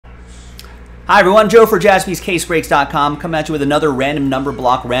Hi everyone, Joe for jaspyscasebreaks.com coming at you with another random number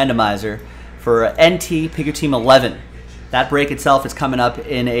block randomizer for NT Pick Your Team 11. That break itself is coming up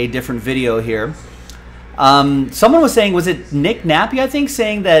in a different video here. Someone was saying, was it Nick Nappy, I think,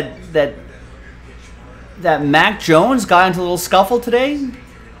 saying that Mac Jones got into a little scuffle today,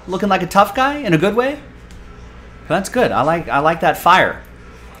 looking like a tough guy in a good way? That's good. I like that fire.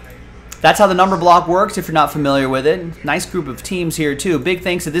 That's how the number block works if you're not familiar with it. Nice group of teams here too. Big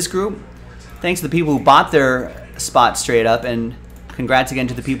thanks to this group. Thanks to the people who bought their spots straight up, and congrats again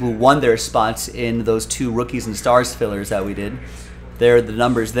to the people who won their spots in those 2 rookies and stars fillers that we did. There are the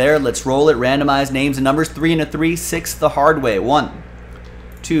numbers there. Let's roll it. Randomize names and numbers. 3 and a 3, 6 the hard way. 1,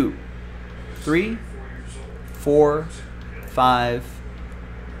 2, 3, 4, 5,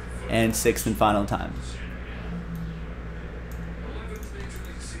 and 6th and final time.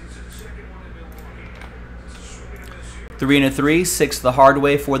 Three and a 3, 6 the hard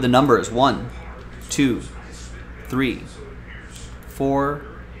way for the numbers. 1, 2, 3, 4,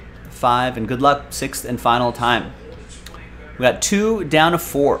 5, and good luck, 6th and final time. We got 2 down to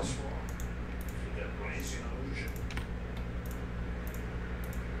 4.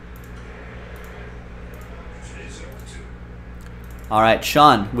 All right,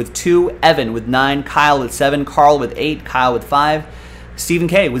 Sean with 2, Evan with 9, Kyle with 7, Carl with 8, Kyle with 5, Stephen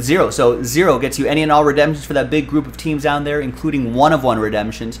K with 0. So 0 gets you any and all redemptions for that big group of teams down there, including 1-of-1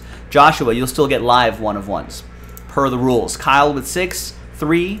 redemptions. Joshua, you'll still get live 1-of-1s per the rules. Kyle with 6,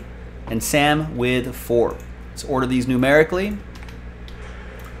 3, and Sam with 4. Let's order these numerically.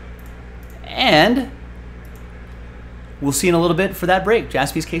 And we'll see in a little bit for that break.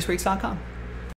 jaspyscasebreaks.com.